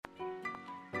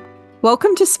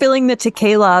Welcome to Spilling the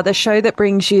Tequila, the show that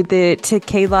brings you the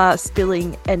tequila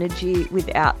spilling energy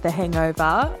without the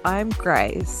hangover. I'm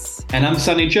Grace. And I'm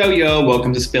Sunny Jojo.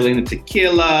 Welcome to Spilling the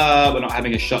Tequila. We're not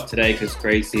having a shot today because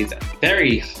Grace is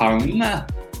very hung.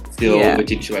 Still, we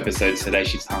did 2 episodes today.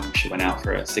 She's hung. She went out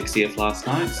for her 60th last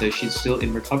night, so she's still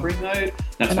in recovery mode.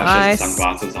 That's why she has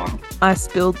sunglasses on. I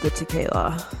spilled the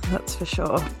tequila, that's for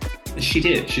sure. She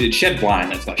did. She had wine.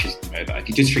 That's why she's over. If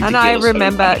you just drink and tequila, I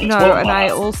remember, I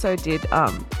also did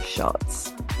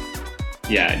shots.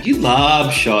 Yeah, you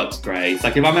love shots, Grace.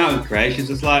 Like if I'm out with Grace, she's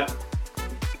just like,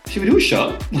 should we do a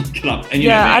shot? And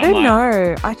I don't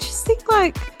know. I just think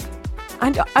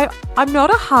I'm not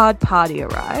a hard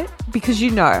partier, right? Because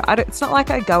it's not like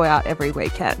I go out every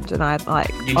weekend and I'm like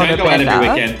you don't go out every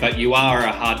weekend, but you are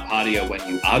a hard partier when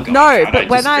you are going out.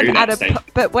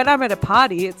 But when I'm at a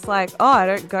party, it's like, I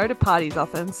don't go to parties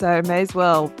often, so may as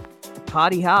well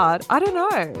party hard. I don't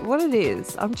know what it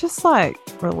is. I'm just like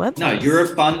relentless. No, you're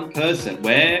a fun person.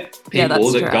 We're people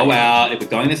that go out. If we're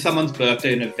going to someone's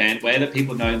birthday, an event, where the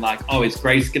people know like, is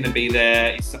Grace going to be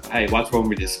there? Hey, what's wrong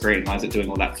with your screen? Why is it doing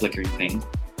all that flickering thing?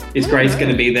 Is Grace going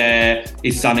to be there?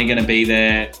 Is Sunny going to be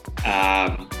there?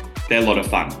 They're a lot of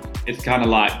fun. It's kind of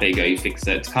like, there you go, you fix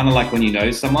it. It's kind of like when you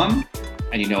know someone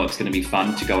and you know it's going to be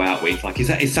fun to go out with. Like,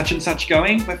 is such and such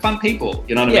going? We're fun people.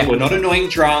 You know what I mean? We're not annoying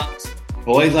drunks.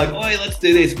 We're always like, let's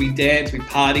do this. We dance, we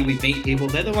party, we meet people.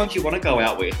 They're the ones you want to go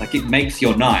out with. Like, it makes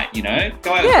your night, you know?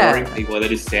 Go out with boring people. They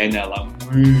just stand there like,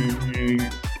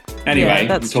 Anyway,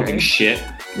 I'm talking shit.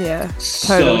 Yeah,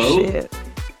 total shit.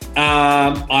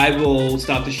 I will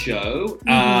start the show.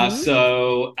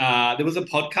 So there was a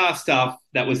podcast stuff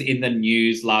that was in the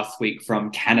news last week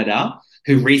from Canada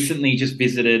who recently just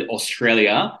visited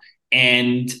Australia,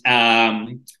 and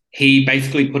he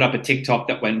basically put up a TikTok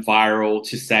that went viral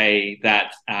to say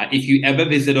that if you ever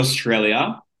visit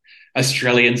Australia,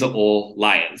 Australians are all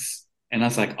liars. And I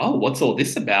was like, what's all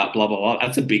this about? Blah, blah, blah.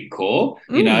 That's a big call,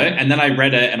 you know? And then I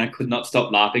read it and I could not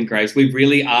stop laughing, Grace. We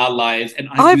really are liars. And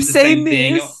I've do the same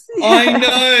thing. Yeah. I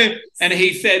know. And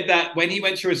he said that when he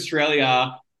went to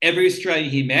Australia, every Australian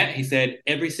he met, he said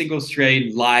every single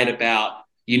Australian lied about,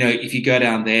 if you go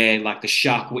down there, like the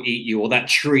shark will eat you, or that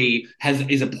tree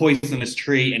is a poisonous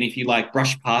tree. And if you like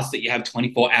brush past it, you have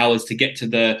 24 hours to get to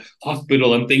the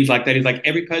hospital and things like that. He's like,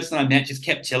 every person I met just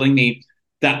kept telling me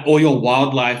that all your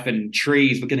wildlife and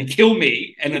trees were going to kill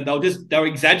me. And they were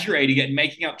exaggerating it and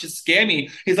making up, just scare me.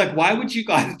 He's like, why would you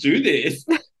guys do this?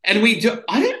 And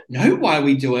I don't know why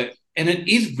we do it. And it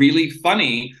is really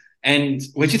funny. And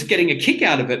we're just getting a kick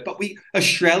out of it. But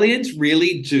Australians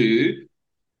really do.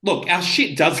 Look, our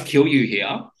shit does kill you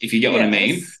here, if you get what I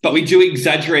mean. But we do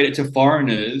exaggerate it to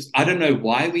foreigners. I don't know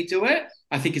why we do it.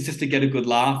 I think it's just to get a good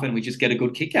laugh and we just get a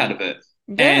good kick out of it.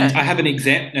 Yeah. And I have an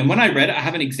example. And when I read it, I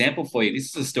have an example for you.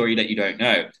 This is a story that you don't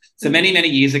know. So many, many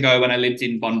years ago when I lived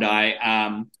in Bondi,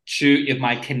 two of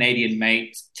my Canadian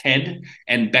mates, Ted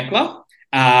and Beckler,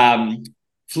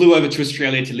 flew over to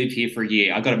Australia to live here for a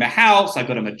year. I got him a house. I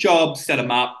got him a job, set him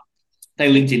up. They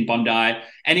lived in Bondi.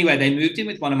 Anyway, they moved in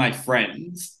with one of my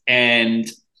friends. And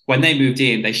when they moved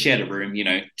in, they shared a room,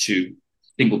 2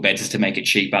 single beds just to make it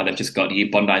cheaper. They've just got here.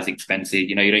 Bondi's expensive.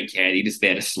 You don't care. You're just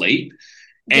there to sleep.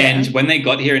 And when they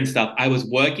got here and stuff, I was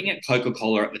working at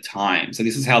Coca-Cola at the time. So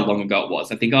this is how long ago it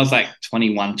was. I think I was like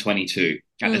 21, 22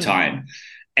 at the time.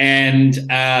 And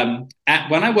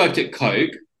when I worked at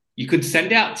Coke, you could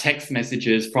send out text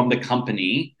messages from the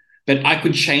company, but I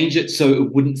could change it so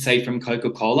it wouldn't say from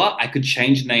Coca-Cola. I could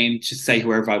change the name to say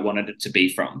whoever I wanted it to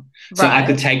be from. So I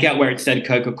could take out where it said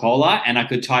Coca-Cola and I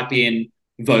could type in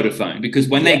Vodafone, because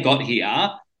when they got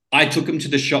here, I took them to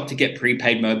the shop to get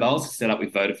prepaid mobiles set up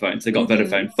with Vodafone. So they got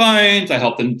Vodafone phones. I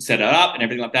helped them set it up and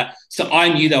everything like that. So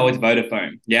I knew they were with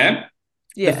Vodafone. Yeah.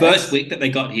 The first week that they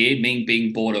got here, me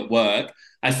being bored at work,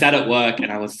 I sat at work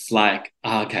and I was like,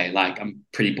 okay, like I'm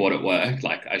pretty bored at work.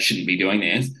 Like I shouldn't be doing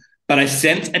this. But I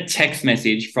sent a text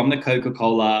message from the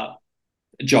Coca-Cola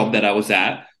job that I was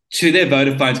at to their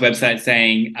Vodafone's website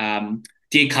saying,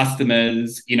 dear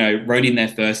customers, wrote in their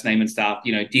first name and stuff,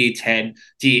 dear Ted,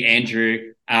 dear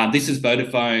Andrew, this is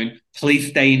Vodafone. Please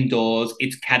stay indoors.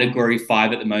 It's category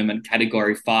 5 at the moment.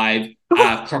 Category 5.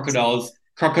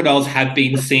 Crocodiles have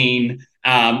been seen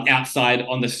outside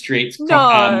on the streets. No.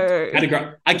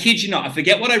 I kid you not. I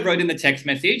forget what I wrote in the text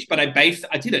message, but I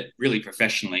did it really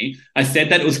professionally. I said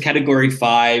that it was category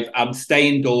 5, stay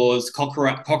indoors,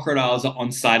 crocodiles are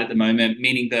on site at the moment,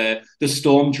 meaning the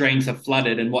storm drains are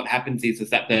flooded, and what happens is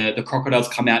that the crocodiles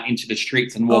come out into the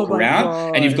streets and walk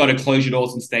around, and you've got to close your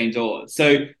doors and stay indoors.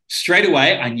 So straight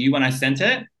away, I knew when I sent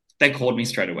it, they called me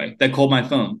straight away. They called my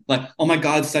phone. Like, oh my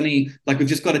God, Sunny, like we've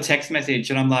just got a text message.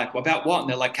 And I'm like, well, about what? And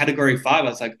they're like, category 5. I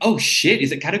was like, oh shit,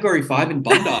 is it category 5 in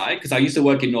Bondi? Because I used to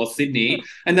work in North Sydney.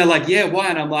 And they're like, yeah, why?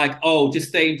 And I'm like, oh, just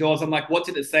stay indoors. I'm like, what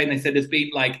did it say? And they said there's been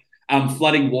like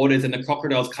flooding waters and the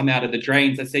crocodiles come out of the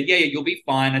drains. I said, yeah, you'll be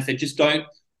fine. I said, just don't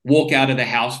walk out of the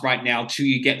house right now till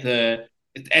you get the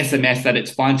SMS that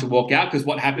it's fine to walk out. Because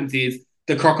what happens is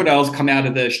the crocodiles come out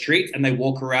of the streets and they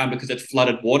walk around because it's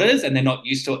flooded waters and they're not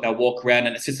used to it. They'll walk around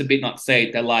and it's just a bit not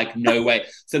safe. They're like, no way.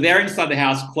 So they're inside the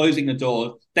house, closing the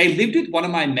doors. They lived with one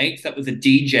of my mates that was a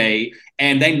DJ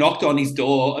and they knocked on his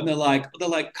door and they're like,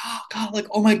 Carl, like,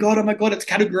 oh my God, it's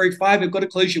category 5. We've got to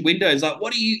close your windows. Like,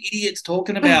 what are you idiots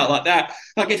talking about? Like that.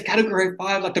 Like, it's category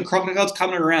 5. Like, the crocodile's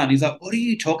coming around. He's like, what are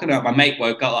you talking about? My mate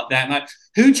woke up like that. And like,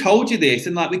 who told you this?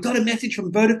 And like, we got a message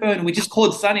from Vodafone and we just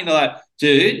called Sunny. And they're like,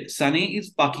 dude, Sunny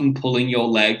is fucking pulling your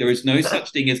leg. There is no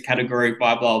such thing as category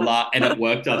 5, blah, blah. And it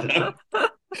worked on them.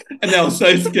 And they were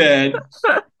so scared.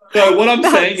 So what I'm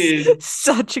saying is,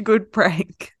 such a good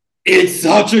prank. It's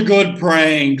such a good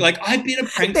prank. Like, I've been a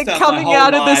prankster They're my coming whole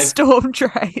out of the life. storm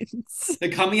drains.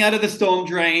 They're coming out of the storm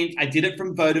drains. I did it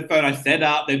from Vodafone. I set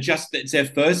up. It's their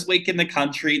first week in the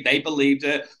country. They believed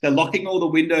it. They're locking all the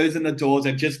windows and the doors.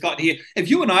 They've just got here. If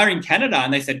you and I are in Canada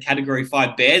and they said category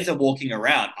 5 bears are walking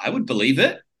around, I would believe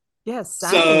it. Yes.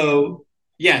 So,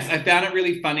 yes, I found it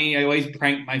really funny. I always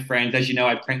prank my friends. As you know,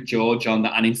 I pranked George on the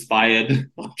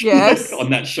Uninspired Yes. on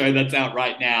that show that's out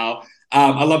right now.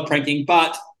 I love pranking,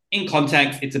 but in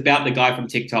context, it's about the guy from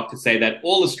TikTok to say that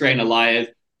all Australian are liars.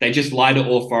 They just lie to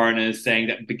all foreigners, saying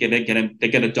that they're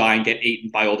gonna die and get eaten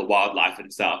by all the wildlife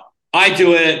and stuff. I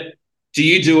do it. Do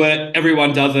you do it?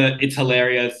 Everyone does it. It's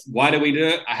hilarious. Why do we do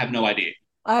it? I have no idea.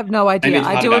 I have no idea. Maybe it's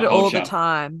I part do of it our all the culture.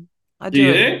 time. I Do do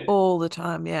it you? all the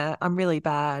time. Yeah. I'm really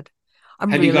bad.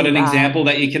 I'm Have you got really an bad. example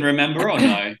that you can remember or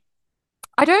no?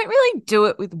 I don't really do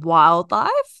it with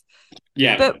wildlife,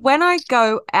 Yeah. but when I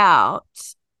go out,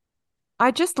 I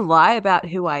just lie about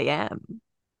who I am,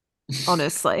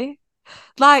 honestly.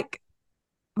 Like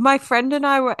my friend and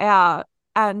I were out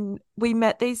and we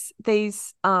met these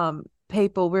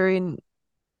people. We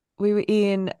were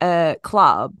in a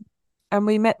club and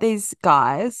we met these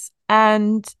guys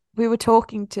and we were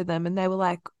talking to them and they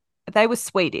were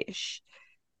Swedish.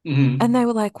 And Mm-hmm. they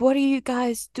were like, what are you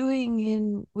guys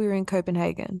doing we were in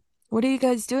Copenhagen. What are you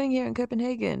guys doing here in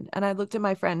Copenhagen? And I looked at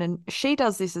my friend and she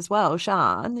does this as well,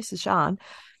 Shan. This is Shan.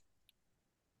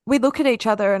 We look at each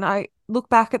other and I look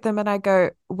back at them and I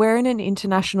go, we're in an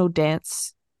international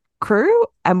dance crew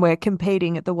and we're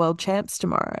competing at the world champs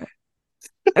tomorrow.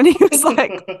 And he was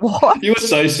like, what? You were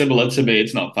so similar to me.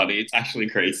 It's not funny. It's actually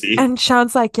crazy. And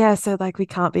Sean's like, yeah, so like we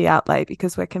can't be out late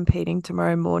because we're competing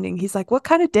tomorrow morning. He's like, what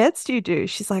kind of dance do you do?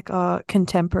 She's like, oh,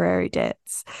 contemporary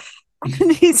dance.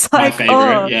 And he's My like, favorite.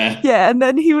 oh, Yeah. yeah. And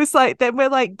then he was like, then we're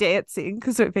like dancing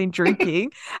because we've been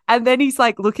drinking. And then he's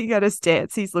like looking at us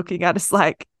dance. He's looking at us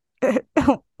like,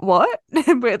 what?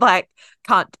 And we're like,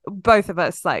 both of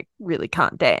us like really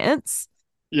can't dance.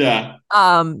 Yeah.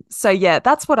 So yeah,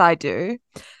 that's what I do.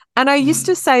 And I used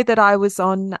to say that I was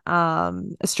on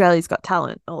Australia's Got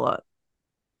Talent a lot.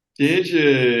 Did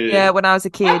Yeah, you? when I was a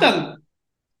I've kid. done.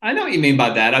 I know what you mean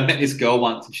by that. I met this girl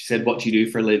once and she said, what do you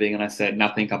do for a living? And I said,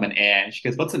 nothing, I'm an heir. And she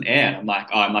goes, what's an heir? And I'm like,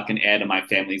 oh, I'm like an heir to my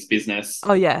family's business. Oh,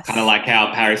 Kind of yes. like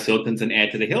how Paris Hilton's an heir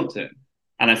to the Hilton.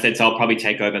 And I said, so I'll probably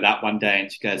take over that one day.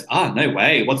 And she goes, oh, no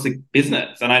way. What's the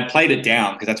business? And I played it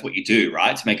down because that's what you do,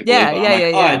 right? To make it Yeah, believable. I'm yeah,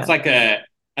 yeah, like, oh, yeah. it's like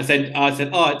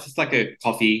oh, it's just like a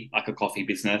coffee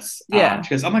business. Yeah.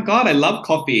 She goes, oh my God, I love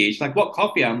coffee. She's like, what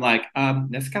coffee? I'm like,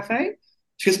 Nescafe.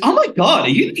 She goes, oh my God, are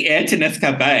you the heir to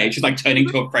Nescafe? She's like turning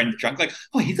to a friend drunk, like,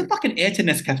 oh, he's a fucking heir to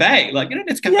Nescafe. Like, you know,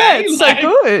 Yeah, Nescafe? it's so Like,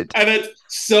 good. and it's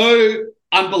so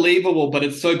unbelievable, but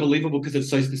it's so believable because it's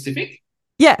so specific,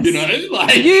 you know? Yes.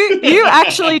 Like, You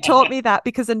actually taught me that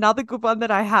because another good one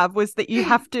that I have was that you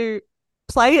have to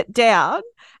play it down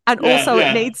and yeah, also it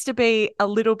yeah, needs to be a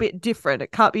little bit different.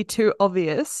 It can't be too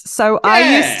obvious. So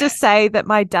I used to yeah. say that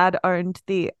my dad owned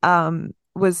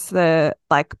was the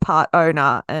like part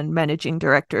owner and managing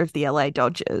director of the LA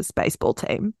Dodgers baseball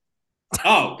team.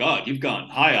 Oh God, you've gone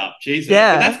high up, Jesus. But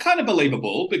Yeah. that's kind of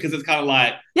believable because it's kind of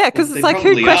like, Yeah, well, because it's they like who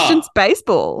probably questions are.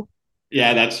 baseball?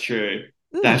 Yeah, that's true.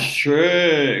 Mm, That's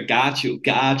true. Got you.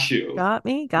 Got you. got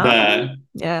me. The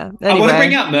Yeah. I want to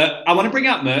bring Anyway. out I want to bring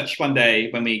out merch one day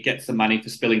when we get some money for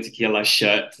spilling tequila,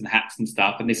 shirts and hats and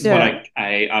stuff. And this is what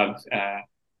Yeah. I've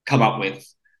come up with.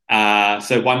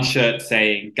 So one shirt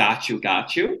saying got you,"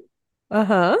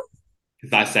 Uh-huh.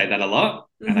 because I say that a lot,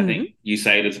 and I Mm-hmm. think you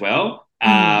say it as well.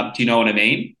 Mm-hmm. Do you know what I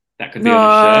mean? That could be on a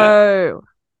shirt. No.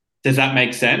 Does that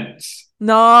make sense?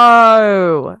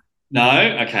 No. No?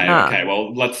 Okay, Nah. okay.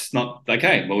 Well, let's not.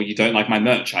 Okay, well, you don't like my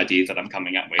merch ideas that I'm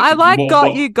coming up with. I like got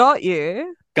What? you, got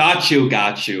you. Got you,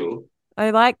 got you. I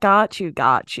like got you,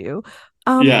 got you.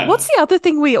 What's Yeah. the other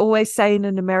thing we always say in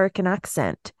an American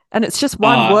accent? And it's just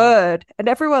one Uh, word, and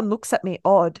everyone looks at me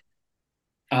odd.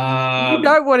 You um,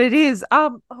 know what it is.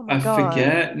 Oh my I God.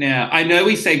 forget now. I know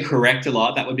we say correct a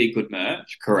lot. That would be good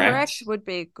merch. Correct. Correct would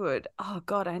be good. Oh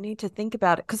God, I need to think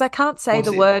about it because I can't say What's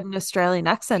the it? word in Australian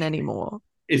accent anymore.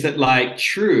 Is it like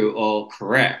true or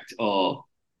correct or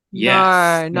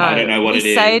yes? No, No, I don't no. know what We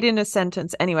it say is. it in a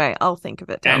sentence. Anyway, I'll think of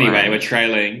it. Don't Anyway, worry. we're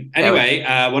trailing. Yeah, we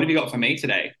Anyway, what have you got for me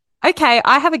today? Okay,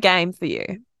 I have a game for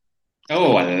you.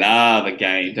 Oh, I love a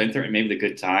game. Don't threaten me with a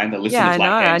good time. The Yeah, listeners I know.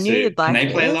 like I games knew too. you'd Can like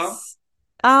they play along? this.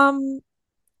 Um,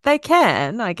 they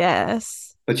can, I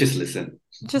guess. But just listen.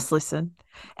 Just listen.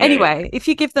 Yeah, yeah. Anyway, if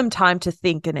you give them time to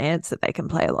think and answer, they can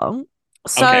play along.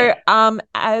 So, Okay.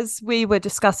 as we were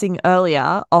discussing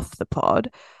earlier off the pod,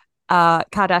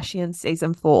 Kardashian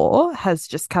season 4 has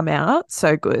just come out.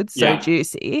 So good, so Yeah,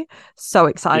 juicy. So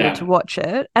excited to yeah, watch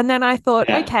it. And then I thought,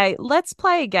 yeah. okay, let's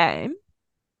play a game.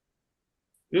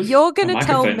 Oof, You're my gonna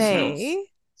tell microphone smells. me,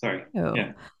 Sorry. oh, Yeah.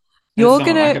 It's you're not my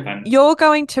gonna microphone. you're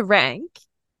going to rank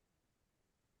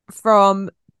from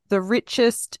the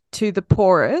richest to the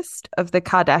poorest of the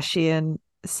Kardashian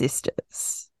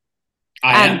sisters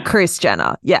I and am. Kris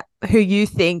Jenner. Yeah, who you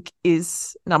think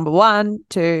is number one,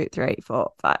 two, three,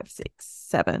 four, five, six,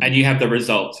 And seven. you have the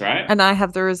results, right? And I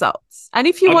have the results. And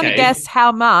if you want to guess Okay.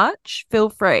 how much, feel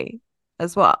free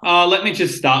as well. Let me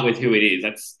just start with who it is.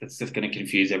 That's just going to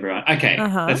confuse everyone. Uh Okay,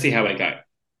 huh. let's see how we go.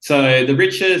 So the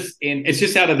richest in it's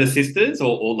just out of the sisters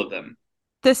or all of them.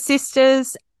 The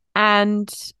sisters and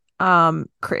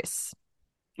Kris.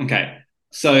 Okay.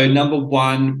 So number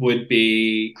one would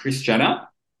be Kris Jenner.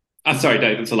 Sorry,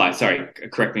 no, that's a lie. Sorry,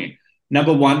 correct me.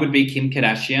 Number one would be Kim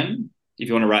Kardashian. If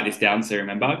you want to write this down, so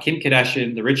remember Kim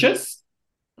Kardashian, the richest.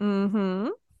 Mm-hmm.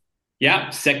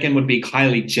 Yeah. Second would be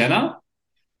Kylie Jenner.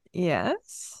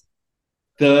 Yes.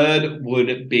 Third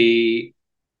would be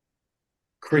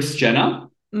Kris Jenner.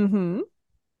 Mm-hmm.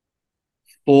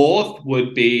 Fourth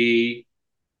would be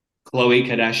Khloe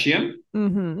Kardashian.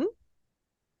 Mm-hmm.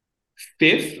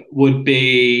 Fifth would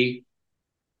be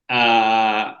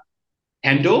uh,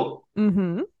 Kendall.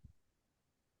 Mm-hmm.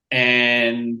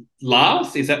 And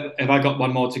last, is that have I got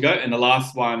one more to go? And the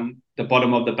last one, the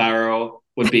bottom of the barrel,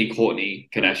 would be Kourtney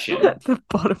Kardashian. At the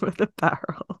bottom of the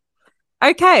barrel.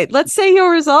 Okay, let's see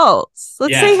your results.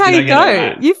 Let's see Yes, how did I you get it go.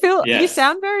 right? You Yes.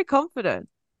 sound very confident.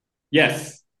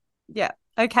 Yes. Yeah.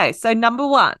 Okay, so number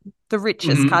one, the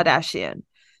richest Mm-hmm. Kardashian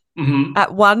Mm-hmm. at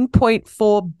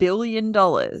 $1.4 billion.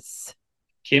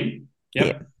 Kim? Yep.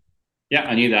 Kim. Yeah,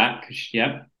 I knew that.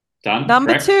 Yep. Done.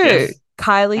 Number Correct. two, Yes.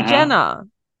 Kylie Uh-huh. Jenner,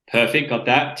 Perfect. Got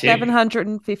that. Tick.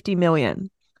 750 million.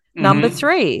 Number Mm-hmm.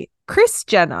 three, Kris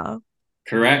Jenner,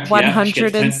 Correct. Yeah. She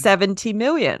gets 10. 170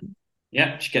 million.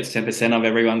 Yeah, she gets 10% of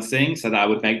everyone's thing. So that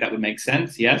would make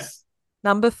sense. Yes.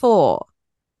 Number four,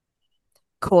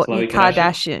 Kourtney Khloe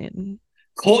Kardashian. Kardashian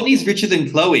Courtney's richer than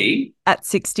Khloe. at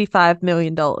 $65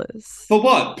 million. Dollars. For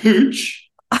what? Pooch?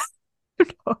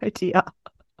 No idea.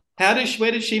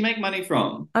 Where did she make money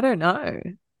from? I don't know.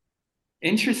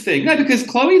 Interesting. No, because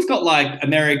Chloe's got like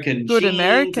American Good Sheens,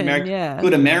 American, American yeah.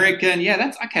 Good American. Yeah,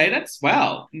 that's okay. That's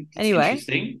wow. That's Anyway,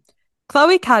 interesting.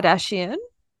 Khloe Kardashian,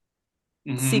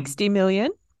 Mm-hmm. 60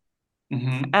 million.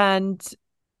 Mm-hmm. And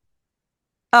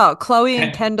Khloe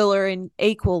and Kendall are in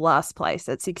equal last place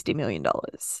at $60 million.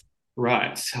 Dollars.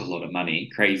 Right. So a lot of money.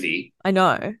 Crazy. I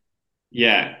know.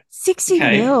 Yeah. 60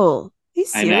 Okay. mil. Are you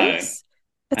I know. serious?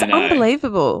 It's I know.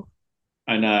 unbelievable.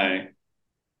 I know.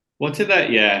 What did that?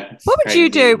 Yeah, it's What would you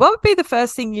do? crazy. What would be the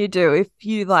first thing you do if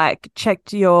you like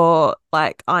checked your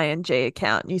like ING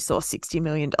account and you saw $60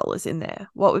 million in there?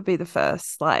 What would be the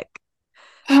first like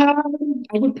I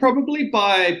would probably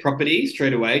buy property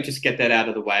straight away, just get that out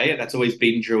of the way. That's always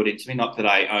been drilled into me. Not that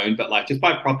I own, but like just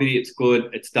buy property. It's good.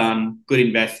 It's done. Good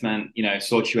investment.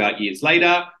 Sort you out years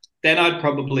later. Then I'd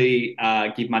probably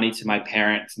give money to my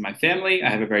parents and my family. I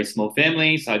have a very small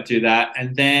family, so I'd do that.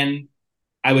 And then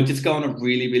I would just go on a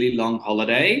really, really long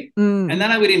holiday. And mm,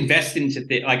 then I would invest into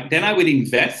then I would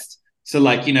invest. So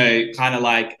like, kind of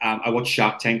like I watched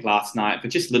Shark Tank last night, but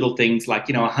just little things like,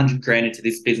 100 grand into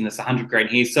this business, 100 grand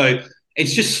here. So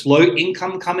it's just slow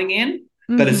income coming in,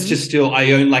 but it's mm-hmm. just still,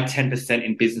 I own like 10%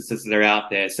 in businesses that are out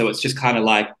there. So it's just kind of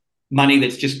like money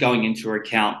that's just going into an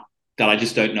account that I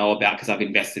just don't know about because I've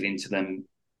invested into them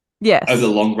over the Yes.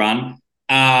 long run.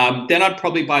 Then I'd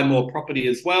probably buy more property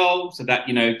as well, so that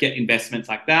get investments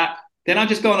like that. Then I'd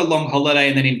just go on a long holiday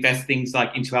and then invest things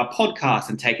like into our podcast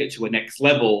and take it to a next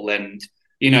level, and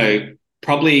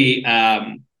probably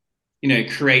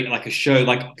create like a show,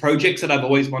 like projects that I've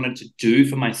always wanted to do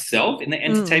for myself in the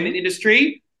Mm. entertainment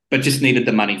industry, but just needed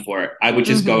the money for it. I would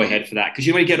just go Mm-hmm. ahead for that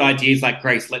because when you get ideas like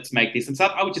Grace, let's make this and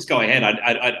stuff. I would just go ahead.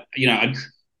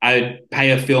 I'd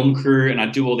pay a film crew and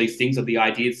I'd do all these things of the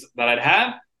ideas that I'd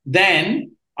have.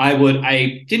 Then I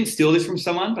didn't steal this from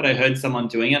someone, but I heard someone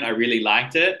doing it. I really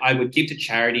liked it. I would give to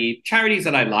charities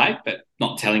that I like, but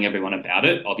not telling everyone about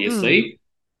it, Mm. obviously.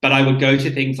 But I would go to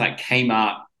things like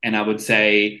Kmart and I would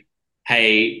say,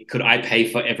 hey, could I pay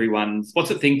for everyone's, what's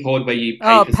the thing called where you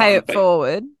pay Oh, for pay something, it but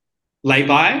forward.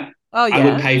 lay-by? Oh, I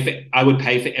would yeah. pay for I would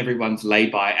pay for everyone's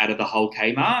lay-by out of the whole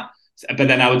Kmart. But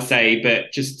then I would say,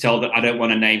 but just tell that I don't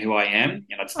want to name who I am.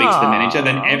 And I'd speak to the manager.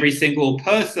 Then Oh. every single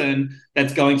person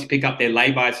that's going to pick up their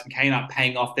lay-bys from Kmart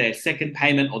paying off their second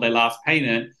payment or their last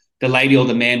payment, the lady or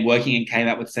the man working in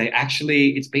Kmart would say,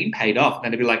 actually, it's been paid off. And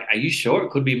then they'd be like, are you sure? It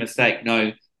could be a mistake.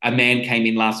 No, a man came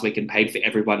in last week and paid for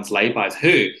everyone's lay-bys.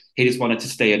 Who? He just wanted to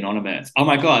stay anonymous. Oh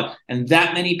my God. And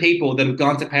that many people that have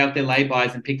gone to pay off their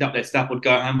lay-bys and picked up their stuff would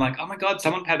go home like, oh my God,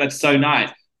 someone paid. That's so nice.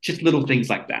 Just little things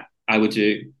like that I would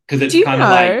do because Do it's you kind of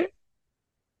like, know?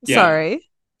 yeah, Sorry.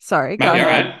 Sorry, go mate, you're ahead.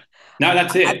 right. No,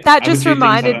 that's it. That I would just do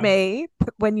things like reminded that. me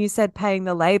when you said paying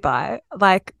the lay-by.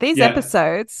 Like these Yeah,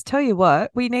 episodes, tell you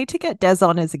what, we need to get Des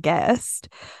on as a guest.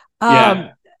 Um,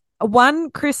 yeah, one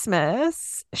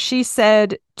Christmas, she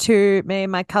said to me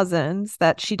and my cousins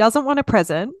that she doesn't want a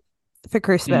present for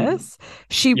mm, Christmas.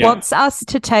 She yeah, wants us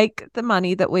to take the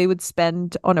money that we would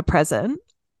spend on a present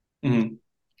mm,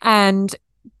 and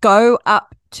go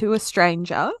up to a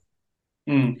stranger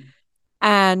mm,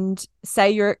 and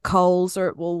say you're at Coles or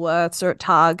at Woolworths or at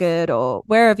Target or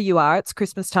wherever you are, it's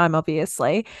Christmas time,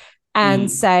 obviously, and mm,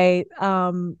 say,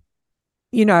 oh,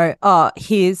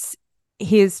 here's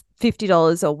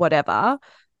 $50 or whatever.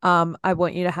 I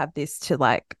want you to have this to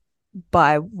like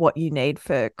buy what you need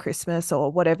for Christmas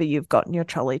or whatever you've got in your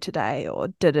trolley today or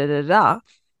da da da da.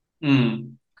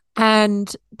 mm.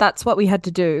 And that's what we had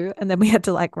to do. And then we had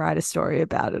to like write a story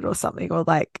about it or something, or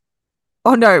like,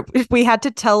 oh no, we had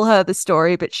to tell her the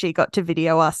story, but she got to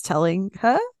video us telling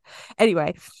her.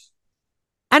 Anyway,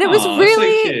 and it was Oh, that's so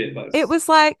really, cute. it was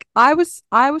like I was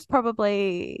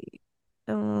probably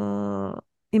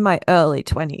in my early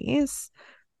 20s,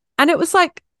 and it was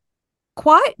like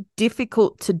quite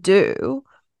difficult to do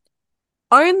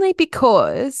only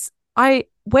because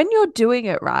when you're doing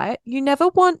it right, you never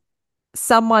want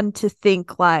someone to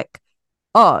think like,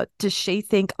 oh, does she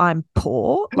think I'm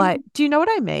poor? Like, do you know what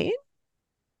I mean?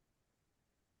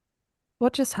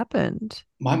 What just happened?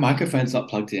 My microphone's not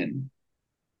plugged in.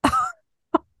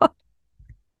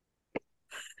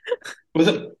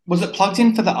 Was it plugged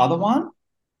in for the other one?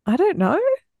 I don't know.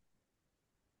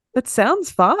 It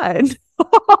sounds fine.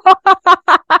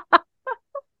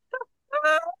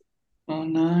 Oh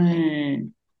no.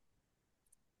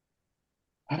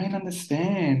 I don't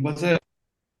understand. Was it?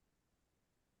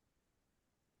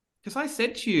 Because I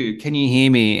said to you, can you hear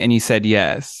me? And you said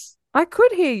yes. I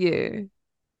could hear you.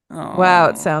 Wow,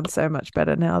 it Oh, sounds so much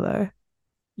better now, though.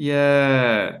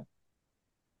 yeah.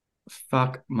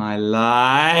 Fuck my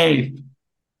life.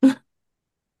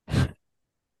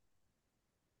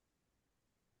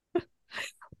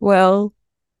 Well,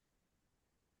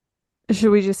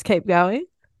 should we just keep going?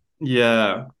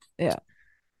 Yeah. Yeah.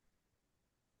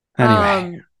 Anyway.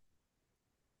 Um,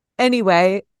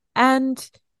 anyway, and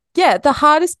yeah, the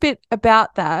hardest bit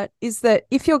about that is that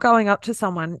if you're going up to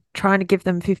someone trying to give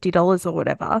them $50 or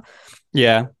whatever,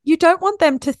 Yeah. you don't want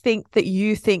them to think that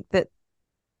you think that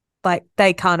like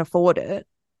they can't afford it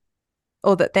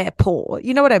or that they're poor.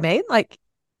 You know what I mean? Like,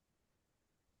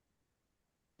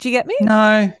 do you get me?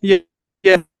 No. Yeah.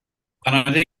 Yeah. And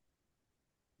I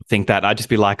think that I'd just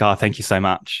be like, oh, thank you so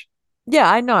much. Yeah,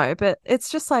 I know, but it's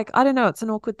just like, I don't know, it's an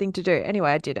awkward thing to do.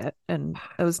 Anyway, I did it and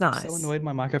it was I'm so nice. annoyed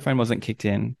my microphone wasn't kicked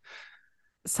in.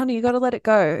 Sonny, you got to let it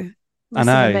go. I Listen to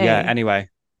know. Yeah. me. Anyway.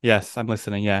 Yes, I'm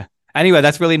listening. Yeah. Anyway,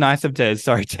 that's really nice of Des.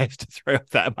 Sorry, Des, to throw up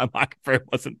that my microphone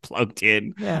wasn't plugged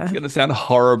in. It's Yeah. going to sound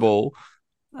horrible.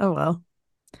 Oh, well.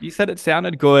 You said it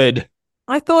sounded good.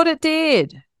 I thought it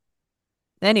did.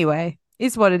 Anyway,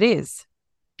 is what it is.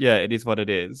 Yeah, it is what it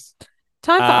is.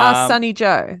 Time for Ask Um, Sunny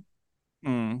Joe.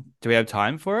 do we have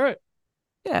time for it?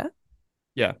 Yeah.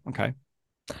 Yeah. Okay.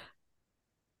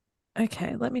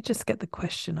 Okay, let me just get the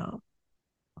question up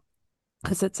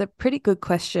because it's a pretty good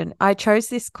question. I chose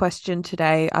this question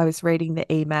today. I was reading the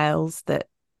emails that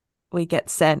we get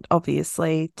sent,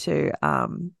 obviously, to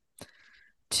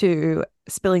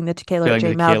spilling the tequila at Spilling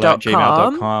the tequila at gmail.com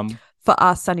gmail.com. for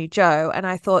Ask Sunny Joe. And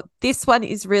I thought this one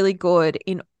is really good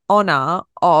in honor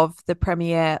of the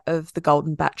premiere of The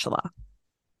Golden Bachelor.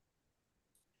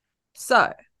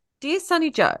 So, dear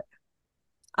Sunny Joe,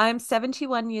 I'm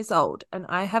 71 years old and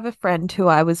I have a friend who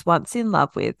I was once in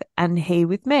love with and he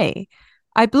with me.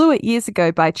 I blew it years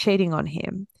ago by cheating on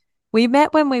him. We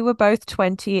met when we were both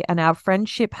 20 and our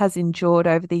friendship has endured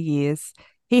over the years.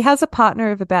 He has a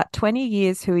partner of about 20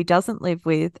 years who he doesn't live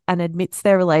with and admits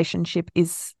their relationship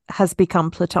is has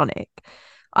become platonic.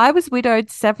 I was widowed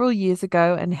several years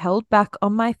ago and held back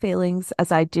on my feelings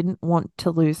as I didn't want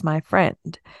to lose my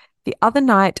friend. The other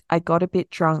night, I got a bit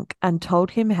drunk and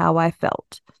told him how I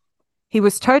felt. He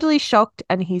was totally shocked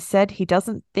and he said he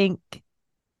doesn't think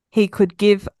he could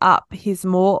give up his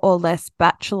more or less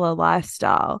bachelor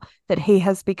lifestyle, that he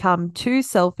has become too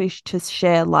selfish to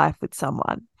share life with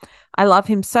someone. I love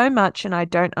him so much and I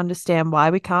don't understand why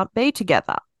we can't be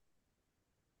together.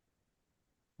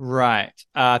 Right.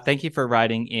 Thank you for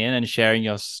writing in and sharing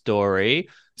your story.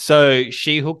 So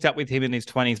she hooked up with him in his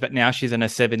 20s, but now she's in her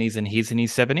 70s and he's in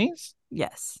his 70s.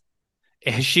 Yes.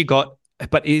 Has she got,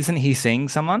 but isn't he seeing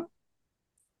someone?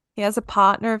 He has a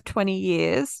partner of 20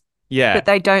 years, Yeah. but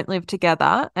they don't live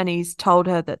together. And he's told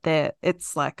her that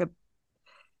it's like a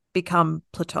become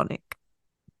platonic.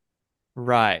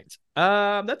 Right.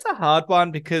 That's a hard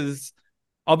one because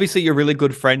obviously you're really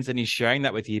good friends and he's sharing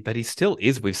that with you, but he still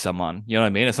is with someone. You know what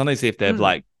I mean? It's not as if they've Mm,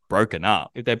 like broken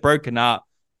up. If they're broken up,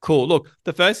 cool. Look,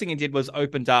 the first thing he did was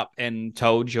opened up and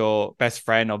told your best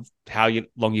friend of how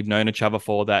long you've known each other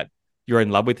for, that you're in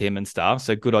love with him and stuff.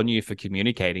 So good on you for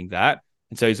communicating that.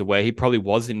 And so he's aware. He probably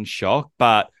was in shock,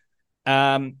 but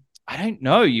I don't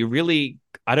know.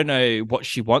 I don't know what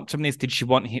she wants from this. Did she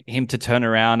want him to turn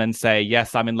around and say,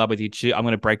 yes, I'm in love with you too. I'm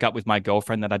going to break up with my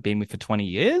girlfriend that I've been with for 20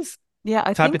 years? yeah,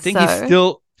 I Type think of thing. He so.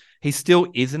 still he still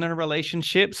isn't in a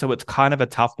relationship, so it's kind of a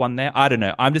tough one there. I don't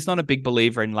know. I'm just not a big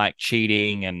believer in like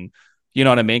cheating and you know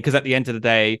what I mean? Because at the end of the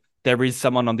day, there is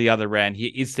someone on the other end. He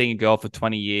is seeing a girl for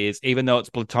 20 years, even though it's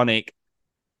platonic,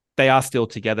 they are still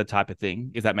together type of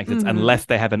thing, if that makes sense, Mm, unless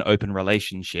they have an open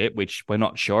relationship, which we're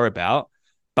not sure about.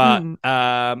 But mm,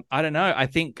 I don't know. I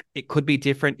think it could be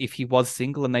different if he was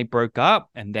single and they broke up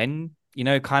and then,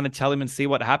 kind of tell him and see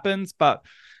what happens. But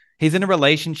he's in a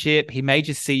relationship. He may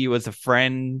just see you as a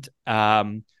friend.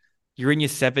 You're in your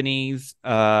 70s.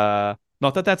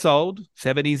 Not that that's old.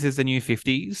 70s is the new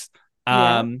 50s.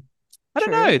 yeah, I don't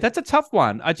true. know. That's a tough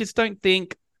one. I just don't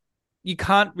think you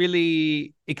can't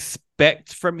really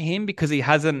expect from him because he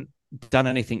hasn't done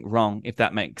anything wrong, if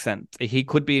that makes sense. He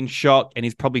could be in shock and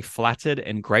he's probably flattered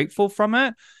and grateful from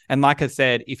it. And like I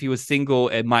said, if he was single,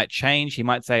 it might change. He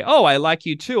might say, oh, I like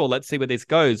you too, or let's see where this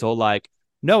goes. Or like,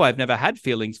 no, I've never had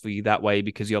feelings for you that way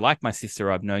because you're like my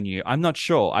sister. I've known you. I'm not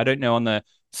sure. I don't know on the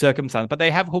circumstance, but they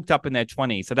have hooked up in their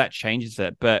 20s. So that changes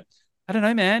it. But I don't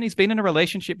know, man. He's been in a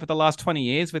relationship for the last 20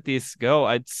 years with this girl.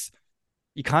 It's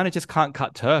you kind of just can't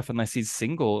cut turf unless he's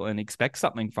single and expect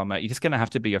something from it. You're just going to have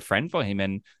to be a friend for him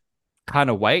and kind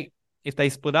of wait if they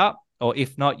split up. Or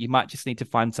if not, you might just need to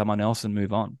find someone else and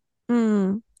move on.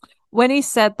 Mm. When he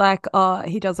said, like, oh,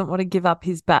 he doesn't want to give up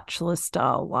his bachelor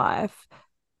style life,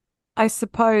 I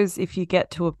suppose if you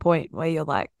get to a point where you're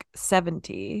like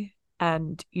 70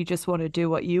 and you just want to do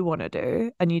what you want to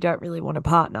do and you don't really want a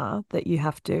partner, that you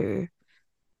have to,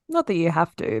 not that you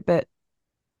have to, but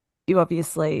you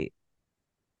obviously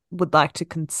would like to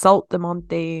consult them on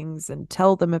things and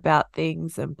tell them about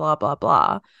things and blah, blah,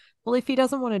 blah. Well, if he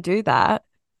doesn't want to do that,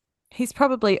 he's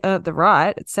probably earned the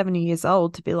right at 70 years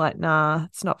old to be like, nah,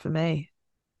 it's not for me.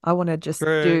 I want to just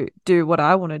True. do what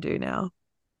I want to do now.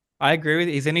 I agree with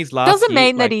you. He's in his last Doesn't year.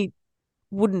 mean that he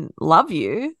wouldn't love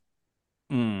you,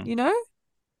 Mm. you know?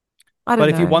 I don't But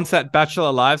if he know. wants that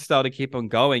bachelor lifestyle to keep on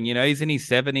going, he's in his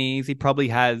 70s. He probably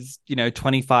has,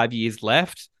 25 years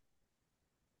left,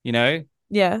 you know,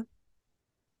 Yeah.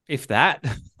 if that.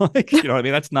 Like, you know what I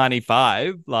mean? That's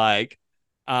 95. Like,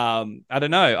 I don't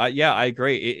know. Yeah, I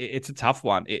agree. It's a tough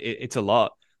one. It's a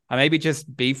lot. I maybe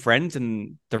just be friends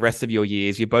and the rest of your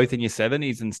years. You're both in your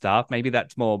 70s and stuff. Maybe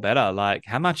that's more better. Like,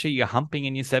 how much are you humping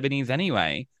in your 70s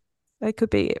anyway? They could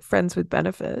be friends with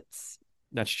benefits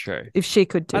That's true. if she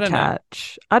could I don't know.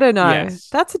 detach. I don't know. Yes.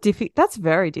 That's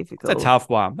very It's a difficult. tough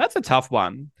one. That's a tough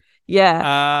one.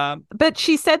 Yeah. Um, But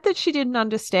she said that she didn't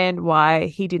understand why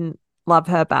he didn't love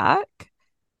her back.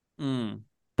 mm.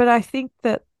 But I think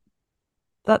that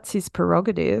that's his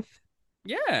prerogative.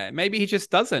 Yeah, maybe he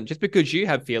just doesn't. Just because you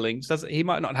have feelings, doesn't he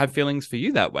might not have feelings for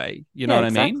you that way. You know Yeah, what I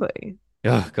mean? exactly.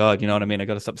 Oh God, you know what I mean? I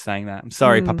got to stop saying that. I'm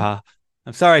sorry, Mm. Papa.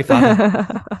 I'm sorry,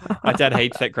 Father. My dad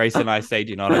hates that Grace and I say,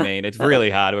 do you know what I mean? It's really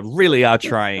hard. We really are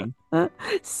trying.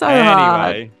 So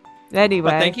hard. Anyway,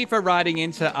 but thank Anyway, you for writing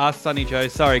into us, Sonny Joe.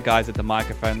 Sorry, guys, at the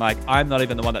microphone. Like, I'm not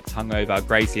even the one that's hungover.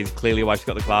 Grace is clearly why she's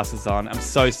got the glasses on. I'm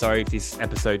so sorry if this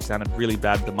episode sounded really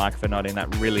bad with the microphone not in.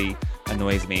 That really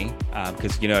annoys me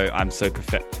because, I'm so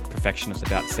perfectionist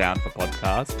about sound for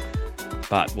podcasts.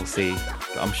 But we'll see.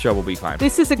 I'm sure we'll be fine.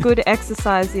 This is a good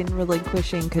exercise in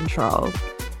relinquishing control.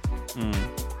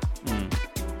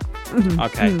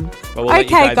 Okay. Well, we'll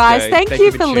okay, guys. go. Thank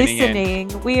you for tuning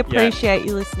listening. in. We appreciate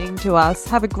you listening to us.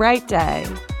 Have a great day.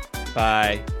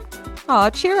 Bye. Oh,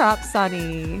 cheer up,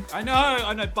 Sonny. I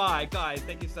know. Bye, guys.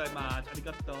 Thank you so much.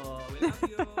 Arigato. We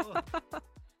love you.